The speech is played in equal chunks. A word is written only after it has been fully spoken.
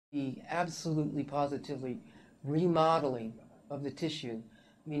The absolutely positively remodeling of the tissue,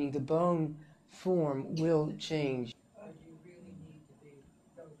 meaning the bone form will change. Do you really need to be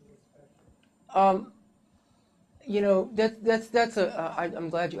totally special? I'm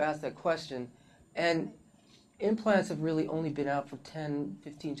glad you asked that question. And implants have really only been out for 10,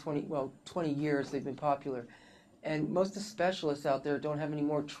 15, 20, well, 20 years they've been popular. And most of the specialists out there don't have any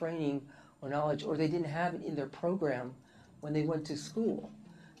more training or knowledge, or they didn't have it in their program when they went to school.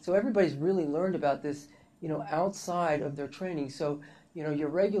 So everybody's really learned about this, outside of their training. So, your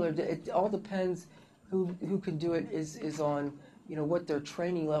regular, it all depends who can do it is on, what their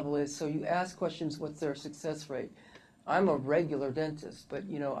training level is. So you ask questions, what's their success rate? I'm a regular dentist, but,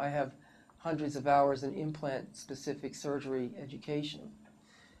 I have hundreds of hours in implant-specific surgery education.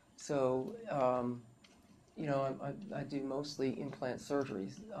 So, I do mostly implant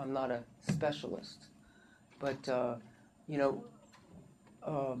surgeries. I'm not a specialist, but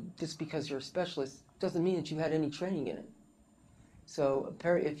just because you're a specialist doesn't mean that you had any training in it. So,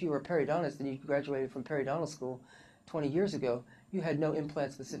 if you were a periodontist and you graduated from periodontal school 20 years ago, you had no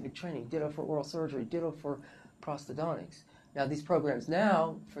implant-specific training. Ditto for oral surgery. Ditto for prosthodontics. Now, these programs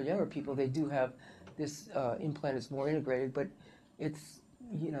now for younger people, they do have this implant is more integrated, but it's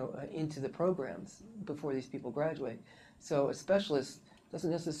into the programs before these people graduate. So a specialist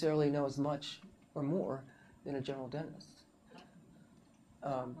doesn't necessarily know as much or more than a general dentist.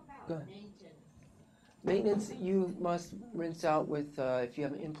 Go ahead. Maintenance, you must rinse out with, if you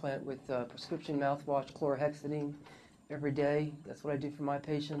have an implant, with prescription mouthwash, chlorhexidine every day. That's what I do for my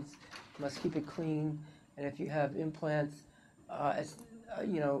patients. You must keep it clean. And if you have implants,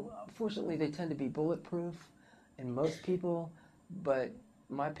 fortunately they tend to be bulletproof in most people, but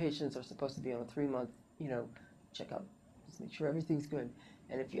my patients are supposed to be on a 3-month, checkup. Just make sure everything's good.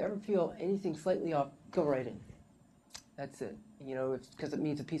 And if you ever feel anything slightly off, go right in. That's it. Because it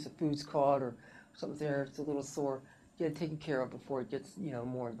means a piece of food's caught or something's there, it's a little sore. Get it taken care of before it gets,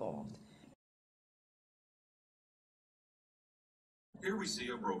 more involved. Here we see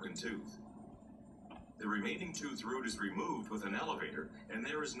a broken tooth. The remaining tooth root is removed with an elevator, and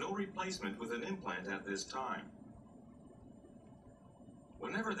there is no replacement with an implant at this time.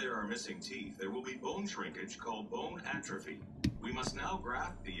 Whenever there are missing teeth, there will be bone shrinkage called bone atrophy. We must now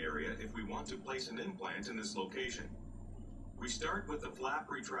graft the area if we want to place an implant in this location. We start with the flap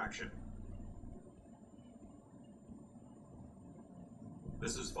retraction.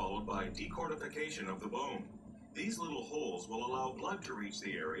 This is followed by decortification of the bone. These little holes will allow blood to reach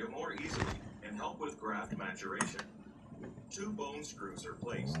the area more easily and help with graft maturation. 2 bone screws are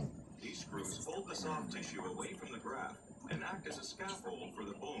placed. These screws hold the soft tissue away from the graft and act as a scaffold for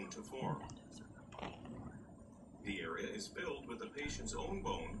the bone to form. The area is filled with the patient's own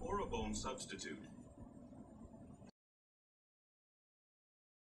bone or a bone substitute.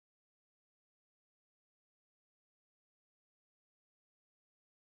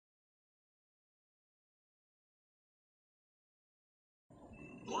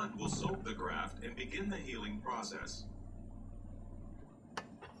 Blood will soak the graft and begin the healing process.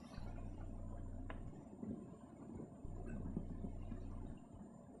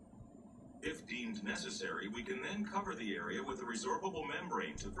 If deemed necessary, we can then cover the area with a resorbable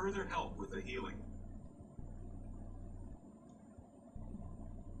membrane to further help with the healing.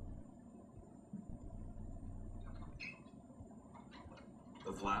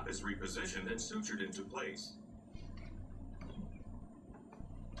 The flap is repositioned and sutured into place.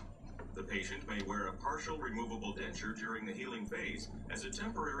 The patient may wear a partial removable denture during the healing phase as a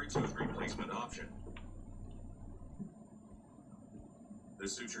temporary tooth replacement option. The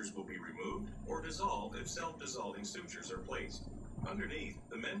sutures will be removed or dissolved if self-dissolving sutures are placed. Underneath,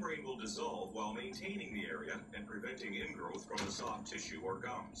 the membrane will dissolve while maintaining the area and preventing ingrowth from the soft tissue or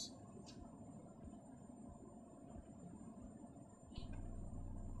gums.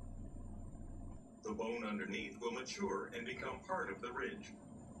 The bone underneath will mature and become part of the ridge.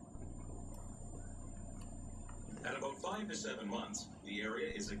 At about 5 to 7 months, the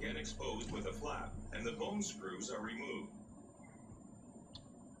area is again exposed with a flap and the bone screws are removed.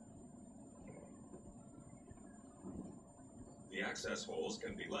 The access holes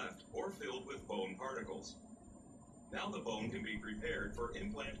can be left or filled with bone particles. Now the bone can be prepared for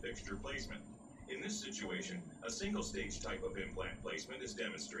implant fixture placement. In this situation, a single-stage type of implant placement is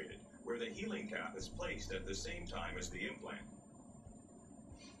demonstrated, where the healing cap is placed at the same time as the implant.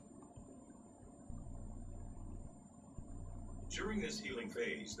 During this healing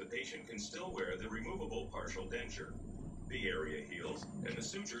phase, the patient can still wear the removable partial denture. The area heals, and the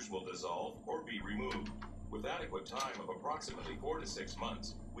sutures will dissolve or be removed. With adequate time of approximately 4 to 6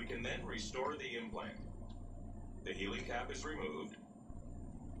 months, we can then restore the implant. The healing cap is removed.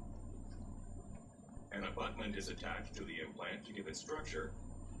 attachment is attached to the implant to give it structure,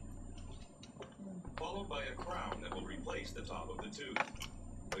 followed by a crown that will replace the top of the tooth.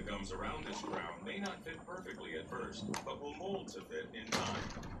 The gums around this crown may not fit perfectly at first, but will mold to fit in time.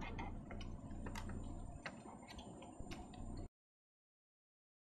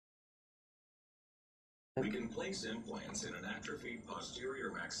 We can place implants in an atrophied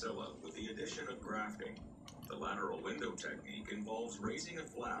posterior maxilla with the addition of grafting. The lateral window technique involves raising a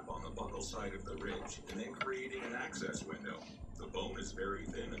flap on the buccal side of the ridge and then creating an access window. The bone is very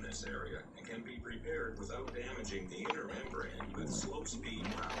thin in this area and can be prepared without damaging the inner membrane with slow-speed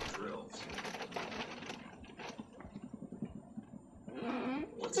round drills.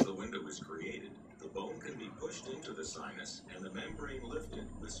 Once the window is created, the bone can be pushed into the sinus and the membrane lifted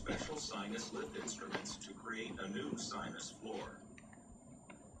with special sinus lift instruments to create a new sinus floor.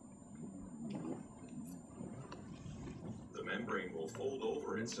 The membrane will fold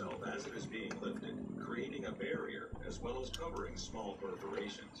over itself as it is being lifted, creating a barrier as well as covering small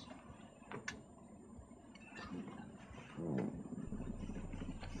perforations.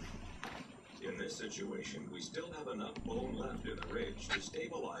 In this situation, we still have enough bone left in the ridge to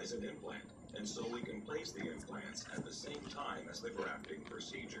stabilize an implant, and so we can place the implants at the same time as the grafting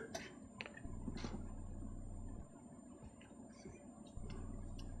procedure.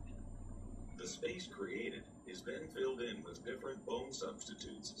 The space created is then filled in with different bone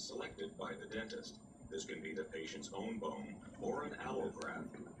substitutes selected by the dentist. This can be the patient's own bone or an allograft.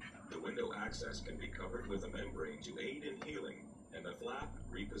 The window access can be covered with a membrane to aid in healing and the flap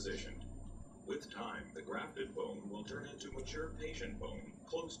repositioned. With time, the grafted bone will turn into mature patient bone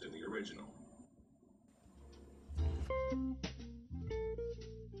close to the original.